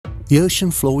The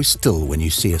ocean floor is still when you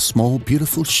see a small,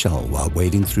 beautiful shell while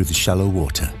wading through the shallow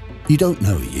water. You don't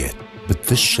know it yet, but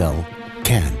this shell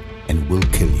can and will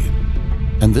kill you.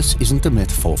 And this isn't a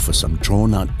metaphor for some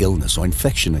drawn-out illness or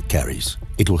infection it carries.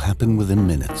 It will happen within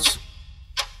minutes.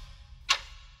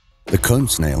 The cone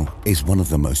snail is one of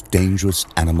the most dangerous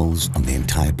animals on the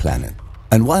entire planet.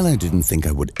 And while I didn't think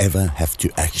I would ever have to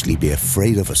actually be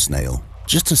afraid of a snail,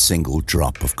 just a single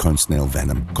drop of cone snail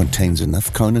venom contains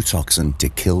enough conotoxin to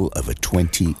kill over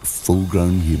 20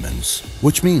 full-grown humans,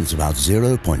 which means about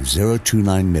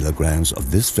 0.029 milligrams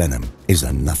of this venom is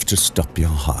enough to stop your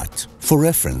heart. For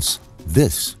reference,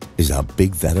 this is how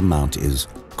big that amount is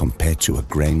compared to a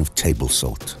grain of table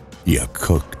salt. You're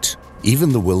cooked.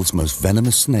 Even the world's most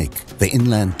venomous snake, the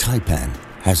inland taipan,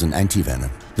 has an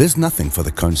antivenom. There's nothing for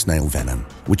the cone snail venom,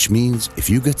 which means if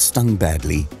you get stung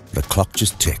badly, the clock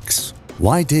just ticks.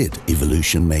 Why did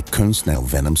evolution make cone snail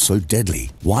venom so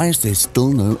deadly? Why is there still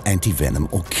no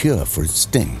antivenom or cure for its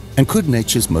sting? And could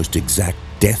nature's most exact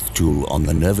death tool on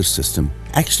the nervous system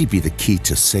actually be the key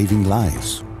to saving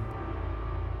lives?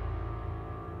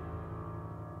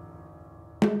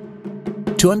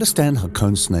 To understand how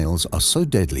cone snails are so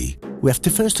deadly, we have to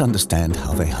first understand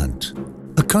how they hunt.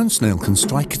 A cone snail can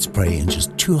strike its prey in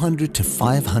just 200 to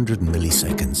 500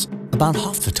 milliseconds, about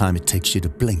half the time it takes you to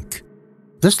blink.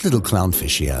 This little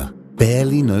clownfish here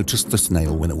barely noticed the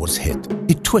snail when it was hit.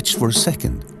 It twitched for a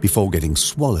second before getting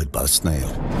swallowed by the snail.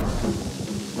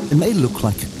 It may look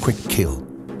like a quick kill,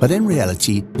 but in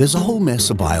reality, there's a whole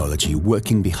mess of biology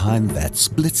working behind that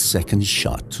split-second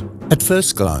shot. At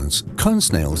first glance, cone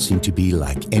snails seem to be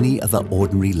like any other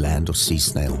ordinary land or sea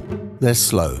snail. They're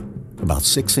slow, about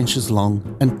 6 inches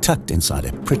long and tucked inside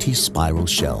a pretty spiral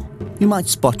shell. You might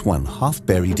spot one half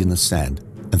buried in the sand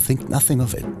and think nothing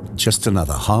of it, just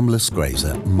another harmless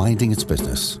grazer minding its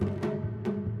business.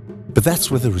 But that's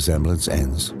where the resemblance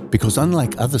ends, because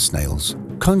unlike other snails,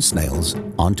 cone snails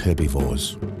aren't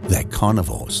herbivores. They're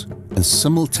carnivores, and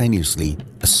simultaneously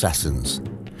assassins.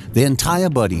 Their entire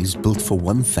body is built for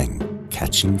one thing: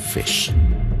 catching fish.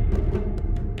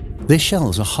 Their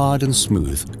shells are hard and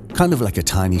smooth, kind of like a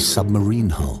tiny submarine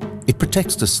hull. It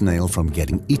protects the snail from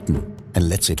getting eaten and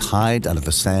lets it hide under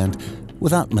the sand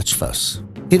without much fuss.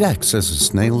 It acts as a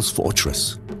snail's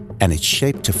fortress, and it's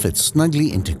shaped to fit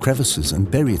snugly into crevices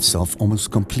and bury itself almost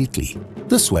completely.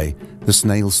 This way, the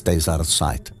snail stays out of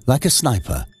sight, like a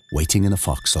sniper waiting in a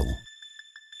foxhole.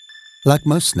 Like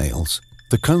most snails,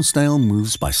 the cone snail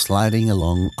moves by sliding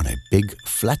along on a big,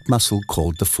 flat muscle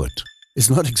called the foot. It's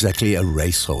not exactly a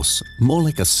racehorse, more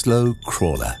like a slow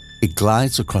crawler. It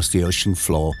glides across the ocean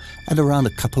floor at around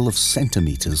a couple of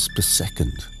centimeters per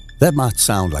second. That might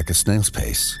sound like a snail's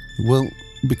pace. Well,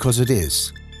 because it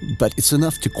is, but it's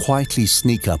enough to quietly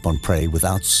sneak up on prey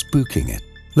without spooking it.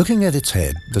 Looking at its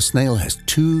head, the snail has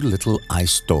 2 little eye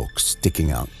stalks sticking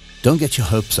out. Don't get your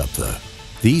hopes up though.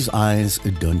 These eyes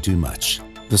don't do much.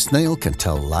 The snail can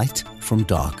tell light from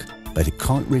dark, but it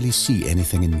can't really see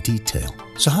anything in detail.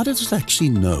 So how does it actually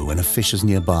know when a fish is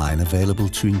nearby and available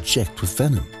to inject with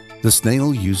venom? The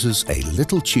snail uses a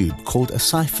little tube called a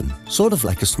siphon, sort of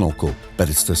like a snorkel, but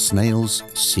it's the snail's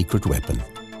secret weapon.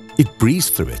 It breathes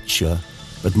through it, sure,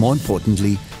 but more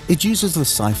importantly, it uses the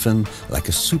siphon like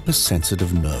a super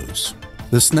sensitive nose.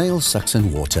 The snail sucks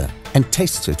in water and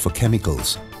tastes it for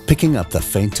chemicals, picking up the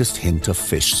faintest hint of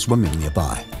fish swimming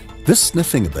nearby. This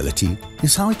sniffing ability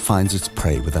is how it finds its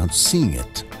prey without seeing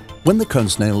it. When the cone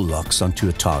snail locks onto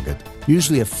a target,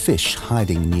 usually a fish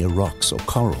hiding near rocks or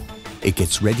coral, it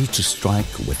gets ready to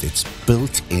strike with its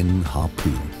built-in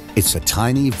harpoon. It's a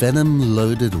tiny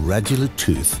venom-loaded radula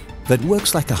tooth that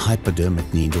works like a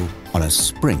hypodermic needle on a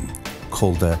spring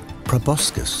called a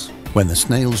proboscis. When the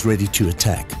snail's ready to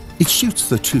attack, it shoots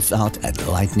the tooth out at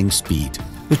lightning speed.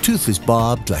 The tooth is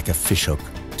barbed like a fishhook,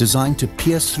 designed to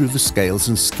pierce through the scales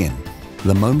and skin.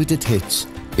 The moment it hits,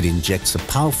 it injects a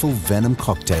powerful venom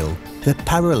cocktail that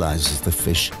paralyzes the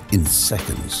fish in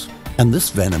seconds. And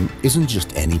this venom isn't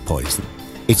just any poison.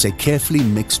 It's a carefully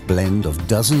mixed blend of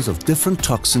dozens of different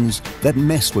toxins that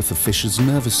mess with the fish's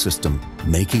nervous system,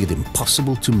 making it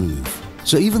impossible to move.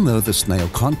 So even though the snail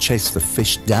can't chase the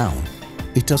fish down,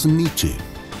 it doesn't need to.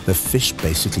 The fish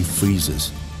basically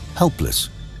freezes, helpless,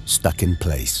 stuck in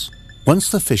place. Once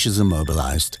the fish is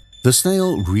immobilized, the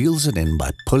snail reels it in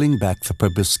by pulling back the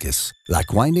proboscis,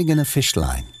 like winding in a fish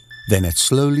line. Then it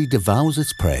slowly devours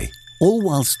its prey, all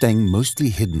while staying mostly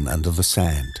hidden under the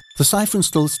sand. The siphon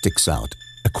still sticks out,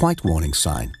 a quiet warning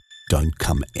sign. Don't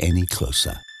come any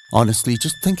closer. Honestly,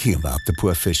 just thinking about the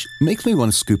poor fish makes me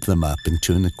want to scoop them up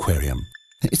into an aquarium.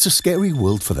 It's a scary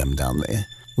world for them down there,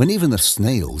 when even the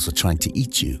snails are trying to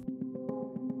eat you.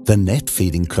 The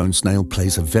net-feeding cone snail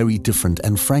plays a very different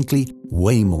and frankly,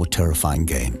 way more terrifying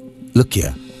game. Look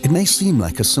here, it may seem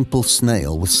like a simple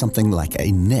snail with something like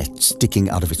a net sticking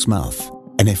out of its mouth,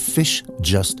 and a fish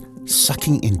just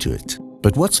sucking into it.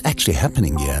 But what's actually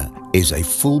happening here is a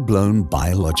full-blown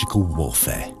biological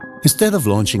warfare. Instead of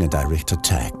launching a direct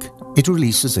attack, it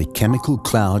releases a chemical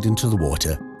cloud into the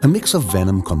water, a mix of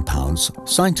venom compounds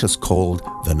scientists called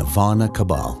the Nirvana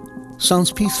Cabal.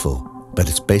 Sounds peaceful, but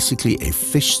it's basically a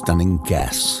fish-stunning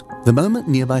gas. The moment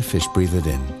nearby fish breathe it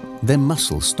in, their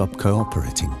muscles stop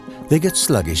cooperating. They get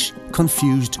sluggish,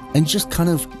 confused, and just kind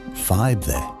of vibe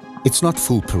there. It's not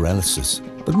full paralysis,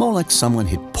 but more like someone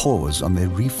hit pause on their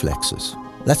reflexes.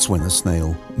 That's when the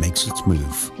snail makes its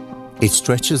move. It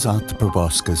stretches out the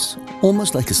proboscis,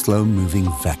 almost like a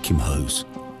slow-moving vacuum hose,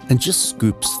 and just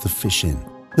scoops the fish in.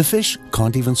 The fish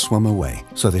can't even swim away,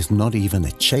 so there's not even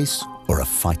a chase or a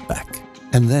fight back.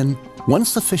 And then,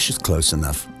 once the fish is close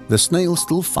enough, the snail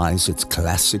still fires its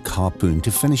classic harpoon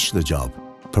to finish the job.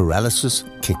 Paralysis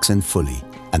kicks in fully,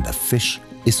 and the fish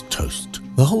is toast.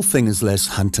 The whole thing is less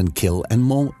hunt and kill and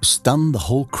more stun the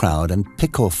whole crowd and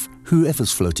pick off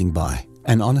whoever's floating by.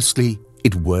 And honestly,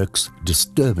 it works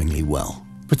disturbingly well.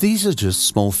 But these are just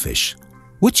small fish.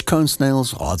 Which cone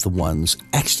snails are the ones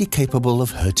actually capable of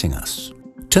hurting us?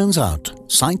 Turns out,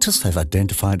 scientists have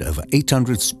identified over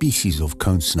 800 species of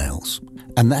cone snails,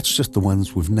 and that's just the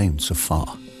ones we've named so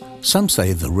far. Some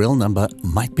say the real number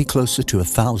might be closer to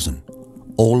 1,000.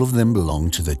 All of them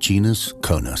belong to the genus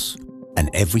Conus, and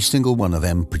every single one of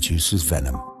them produces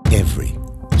venom. Every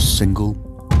single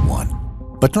one.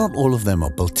 But not all of them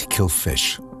are built to kill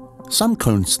fish. Some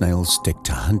cone snails stick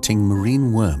to hunting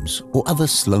marine worms or other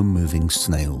slow-moving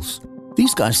snails.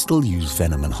 These guys still use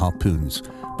venom and harpoons,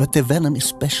 but their venom is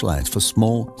specialized for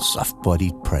small,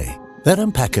 soft-bodied prey. They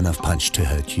don't pack enough punch to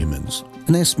hurt humans,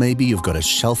 unless maybe you've got a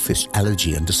shellfish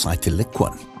allergy and decide to lick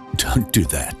one. Don't do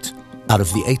that. Out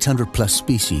of the 800-plus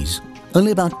species,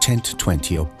 only about 10 to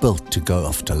 20 are built to go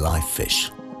after live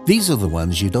fish. These are the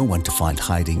ones you don't want to find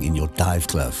hiding in your dive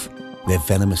glove. Their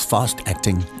venom is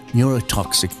fast-acting,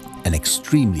 neurotoxic, and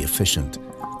extremely efficient,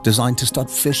 designed to stop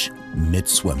fish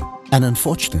mid-swim. And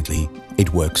unfortunately,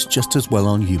 it works just as well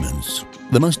on humans.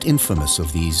 The most infamous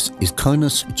of these is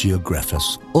Conus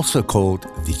geographus, also called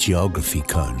the geography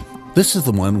cone. This is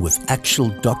the one with actual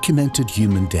documented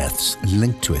human deaths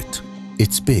linked to it.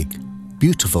 It's big,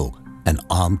 beautiful, and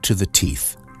armed to the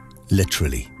teeth.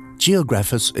 Literally.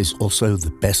 Geographus is also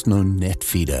the best-known net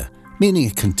feeder, meaning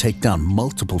it can take down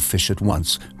multiple fish at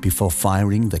once before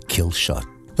firing the kill shot.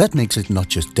 That makes it not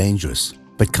just dangerous,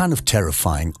 but kind of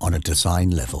terrifying on a design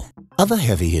level. Other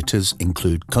heavy hitters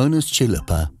include Conus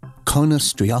chilipa,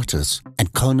 Conus striatus,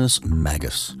 and Conus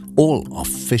magus. All are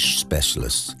fish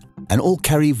specialists, and all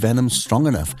carry venom strong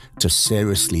enough to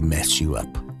seriously mess you up.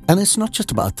 And it's not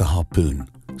just about the harpoon.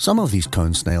 Some of these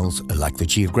cone snails, like the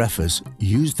geographers,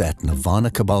 use that Nirvana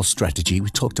Cabal strategy we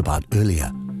talked about earlier,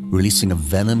 releasing a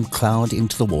venom cloud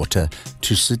into the water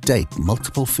to sedate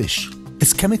multiple fish.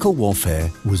 It's chemical warfare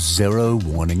with zero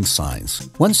warning signs.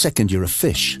 1 second you're a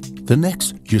fish, the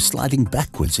next you're sliding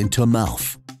backwards into a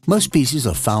mouth. Most species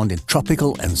are found in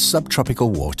tropical and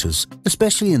subtropical waters,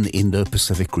 especially in the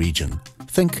Indo-Pacific region.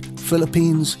 Think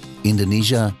Philippines,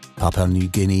 Indonesia, Papua New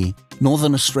Guinea,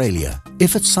 Northern Australia.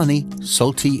 If it's sunny,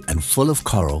 salty, and full of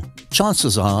coral,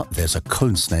 chances are there's a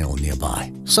cone snail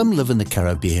nearby. Some live in the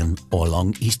Caribbean or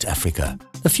along East Africa.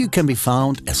 A few can be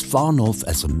found as far north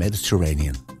as the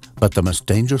Mediterranean. But the most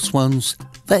dangerous ones,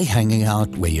 they're hanging out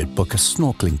where you'd book a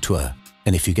snorkeling tour.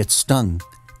 And if you get stung,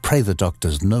 pray the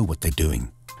doctors know what they're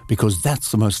doing. Because that's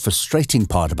the most frustrating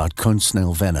part about cone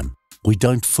snail venom. We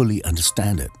don't fully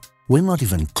understand it. We're not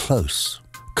even close.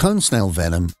 Cone snail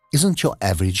venom isn't your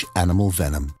average animal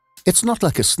venom. It's not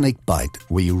like a snake bite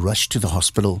where you rush to the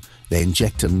hospital, they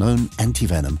inject a known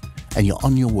antivenom, and you're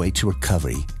on your way to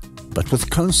recovery. But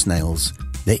with cone snails,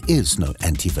 there is no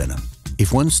antivenom.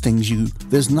 If one stings you,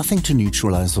 there's nothing to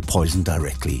neutralize the poison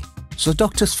directly. So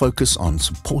doctors focus on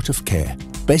supportive care,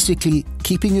 basically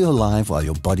keeping you alive while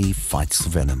your body fights the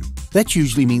venom. That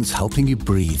usually means helping you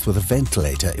breathe with a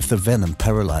ventilator if the venom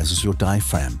paralyzes your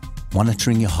diaphragm,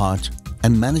 monitoring your heart,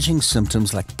 and managing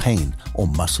symptoms like pain or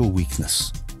muscle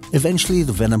weakness. Eventually,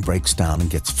 the venom breaks down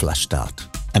and gets flushed out.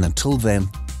 And until then,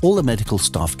 all the medical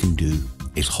staff can do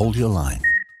is hold your line.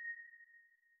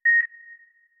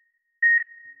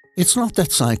 It's not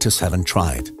that scientists haven't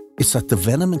tried. It's that the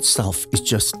venom itself is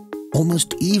just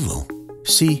almost evil.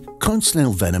 See, cone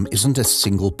snail venom isn't a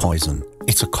single poison.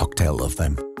 It's a cocktail of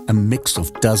them. A mix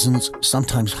of dozens,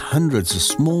 sometimes hundreds of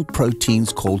small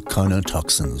proteins called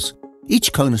conotoxins.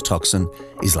 Each conotoxin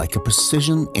is like a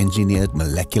precision-engineered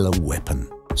molecular weapon.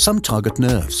 Some target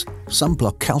nerves, some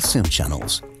block calcium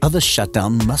channels, others shut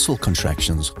down muscle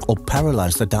contractions or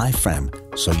paralyze the diaphragm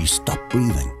so you stop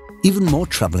breathing. Even more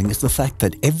troubling is the fact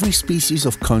that every species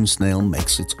of cone snail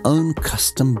makes its own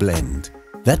custom blend.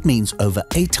 That means over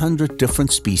 800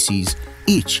 different species,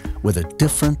 each with a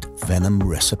different venom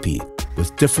recipe,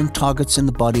 with different targets in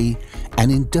the body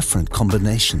and in different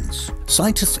combinations.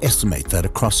 Scientists estimate that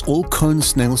across all cone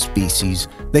snail species,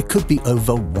 there could be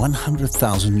over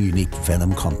 100,000 unique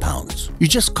venom compounds. You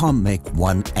just can't make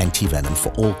one antivenom for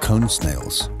all cone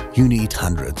snails. You need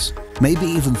hundreds, maybe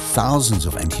even thousands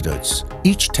of antidotes,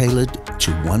 each tailored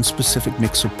to one specific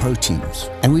mix of proteins.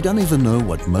 And we don't even know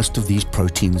what most of these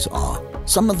proteins are.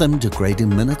 Some of them degrade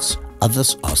in minutes,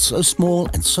 others are so small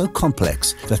and so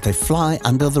complex that they fly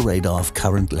under the radar of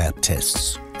current lab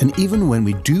tests. And even when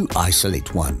we do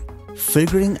isolate one,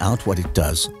 figuring out what it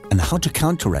does and how to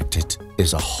counteract it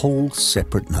is a whole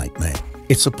separate nightmare.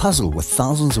 It's a puzzle with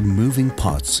thousands of moving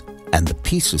parts, and the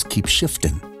pieces keep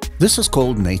shifting. This is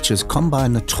called nature's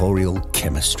combinatorial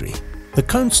chemistry. The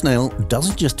cone snail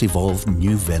doesn't just evolve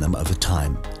new venom over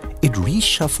time. It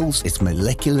reshuffles its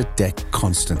molecular deck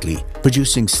constantly,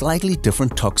 producing slightly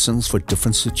different toxins for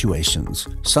different situations.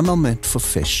 Some are meant for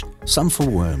fish, some for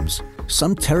worms.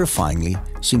 Some terrifyingly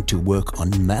seem to work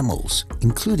on mammals,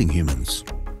 including humans.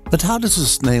 But how does a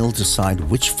snail decide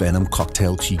which venom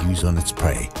cocktail to use on its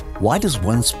prey? Why does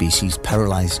one species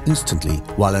paralyze instantly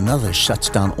while another shuts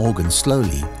down organs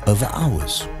slowly over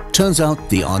hours? Turns out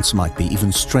the answer might be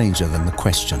even stranger than the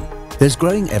question. There's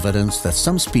growing evidence that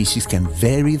some species can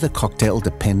vary the cocktail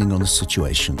depending on the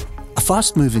situation. A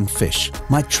fast-moving fish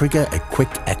might trigger a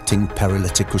quick-acting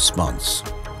paralytic response.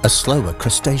 A slower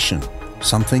crustacean,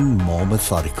 something more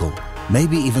methodical.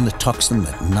 Maybe even a toxin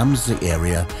that numbs the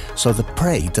area so the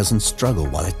prey doesn't struggle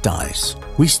while it dies.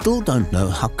 We still don't know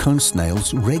how cone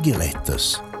snails regulate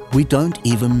this. We don't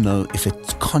even know if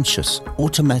it's conscious,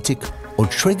 automatic, or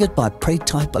triggered by prey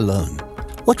type alone.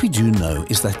 What we do know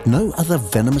is that no other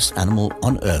venomous animal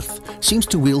on Earth seems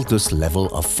to wield this level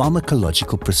of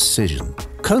pharmacological precision.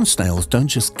 Cone snails don't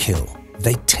just kill,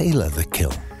 they tailor the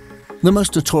kill. The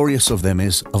most notorious of them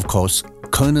is, of course,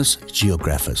 Conus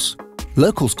geographus.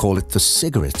 Locals call it the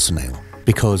cigarette snail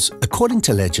because, according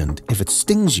to legend, if it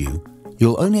stings you,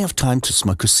 you'll only have time to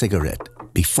smoke a cigarette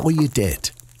before you're dead.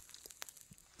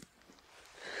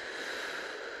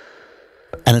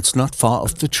 And it's not far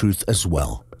off the truth as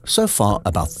well. So far,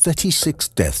 about 36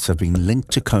 deaths have been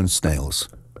linked to cone snails,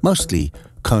 mostly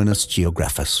Conus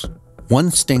geographus.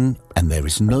 One sting and there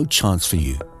is no chance for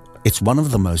you. It's one of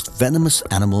the most venomous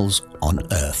animals on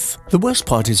Earth. The worst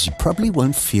part is you probably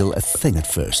won't feel a thing at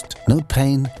first. No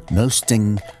pain, no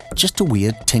sting, just a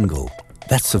weird tingle.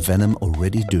 That's the venom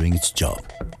already doing its job.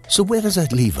 So where does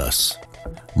that leave us?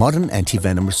 Modern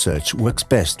antivenom research works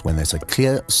best when there's a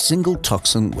clear single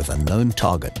toxin with a known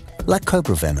target, like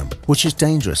cobra venom, which is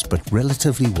dangerous but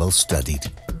relatively well studied.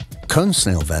 Cone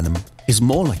snail venom is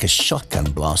more like a shotgun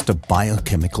blast of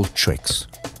biochemical tricks.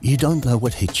 You don't know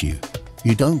what hit you.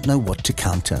 You don't know what to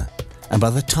counter. And by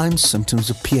the time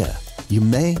symptoms appear, you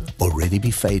may already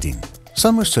be fading.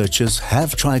 Some researchers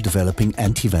have tried developing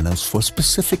antivenoms for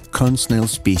specific cone snail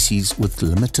species with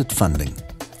limited funding.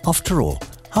 After all,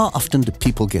 how often do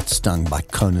people get stung by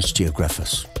Conus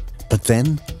geographus? But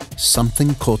then,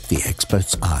 something caught the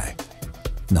expert's eye.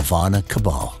 Nirvana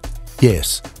cabal.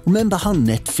 Yes, remember how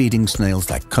net-feeding snails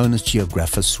like Conus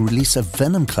geographus release a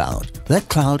venom cloud? That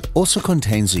cloud also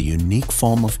contains a unique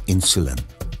form of insulin.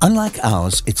 Unlike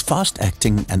ours, it's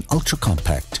fast-acting and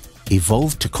ultra-compact,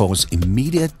 evolved to cause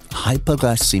immediate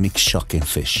hypoglycemic shock in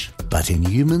fish. But in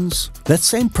humans, that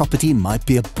same property might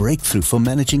be a breakthrough for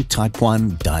managing type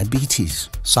 1 diabetes.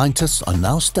 Scientists are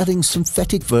now studying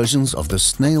synthetic versions of the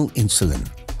snail insulin,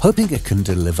 hoping it can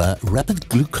deliver rapid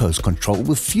glucose control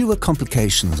with fewer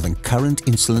complications than current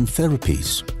insulin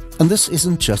therapies. And this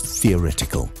isn't just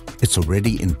theoretical, it's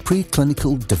already in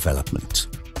preclinical development.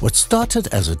 What started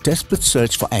as a desperate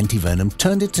search for antivenom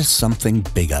turned into something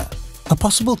bigger, a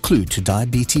possible clue to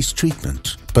diabetes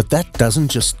treatment. But that doesn't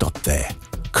just stop there.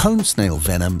 Cone snail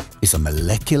venom is a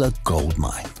molecular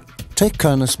goldmine. Take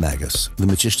Conus magus, the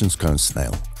magician's cone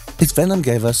snail. Its venom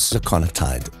gave us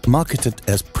zaconotide, marketed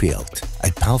as Prialt,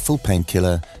 a powerful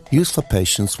painkiller used for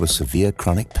patients with severe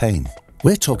chronic pain.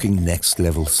 We're talking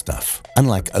next-level stuff.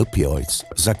 Unlike opioids,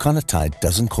 zaconotide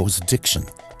doesn't cause addiction.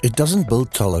 It doesn't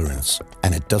build tolerance,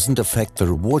 and it doesn't affect the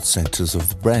reward centers of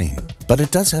the brain. But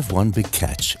it does have one big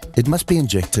catch. It must be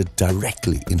injected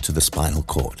directly into the spinal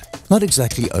cord. Not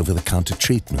exactly over-the-counter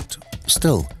treatment.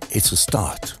 Still, it's a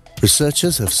start.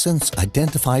 Researchers have since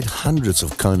identified hundreds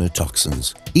of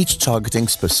conotoxins, each targeting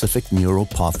specific neural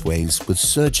pathways with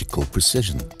surgical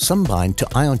precision. Some bind to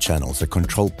ion channels that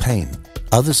control pain.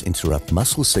 Others interrupt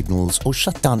muscle signals or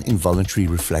shut down involuntary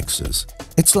reflexes.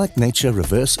 It's like nature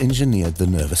reverse-engineered the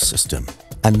nervous system.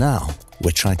 And now, we're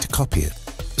trying to copy it.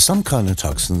 Some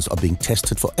conotoxins are being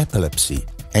tested for epilepsy,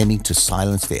 aiming to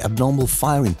silence the abnormal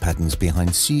firing patterns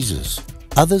behind seizures.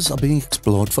 Others are being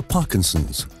explored for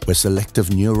Parkinson's, where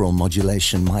selective neural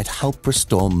modulation might help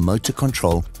restore motor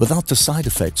control without the side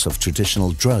effects of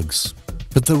traditional drugs.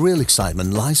 But the real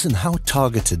excitement lies in how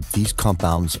targeted these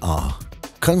compounds are.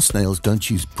 Cone snails don't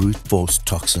use brute force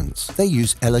toxins. They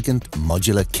use elegant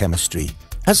modular chemistry.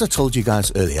 As I told you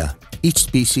guys earlier, each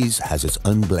species has its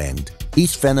own blend.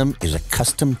 Each venom is a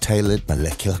custom-tailored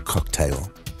molecular cocktail.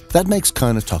 That makes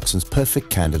conotoxins perfect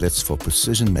candidates for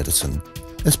precision medicine,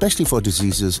 especially for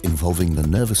diseases involving the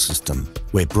nervous system,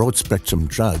 where broad-spectrum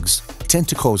drugs tend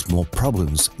to cause more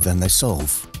problems than they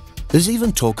solve. There's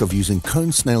even talk of using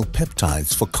cone snail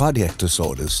peptides for cardiac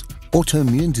disorders,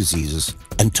 autoimmune diseases,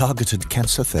 and targeted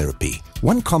cancer therapy.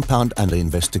 One compound under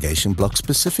investigation blocks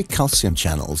specific calcium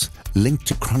channels linked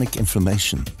to chronic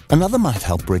inflammation. Another might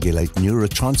help regulate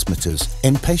neurotransmitters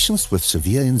in patients with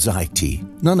severe anxiety.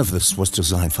 None of this was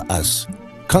designed for us.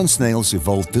 Cone snails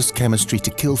evolved this chemistry to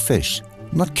kill fish,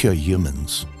 not cure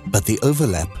humans. But the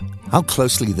overlap, how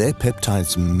closely their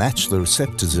peptides match the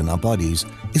receptors in our bodies,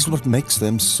 is what makes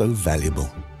them so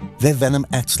valuable. Their venom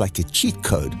acts like a cheat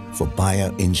code for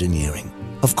bioengineering.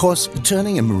 Of course,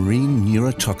 turning a marine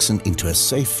neurotoxin into a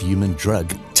safe human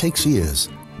drug takes years,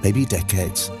 maybe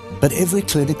decades. But every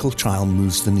clinical trial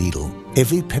moves the needle.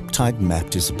 Every peptide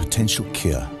mapped is a potential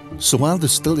cure. So while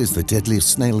this still is the deadliest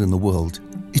snail in the world,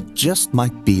 it just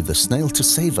might be the snail to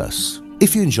save us.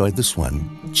 If you enjoyed this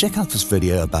one, check out this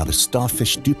video about a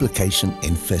starfish duplication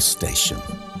infestation.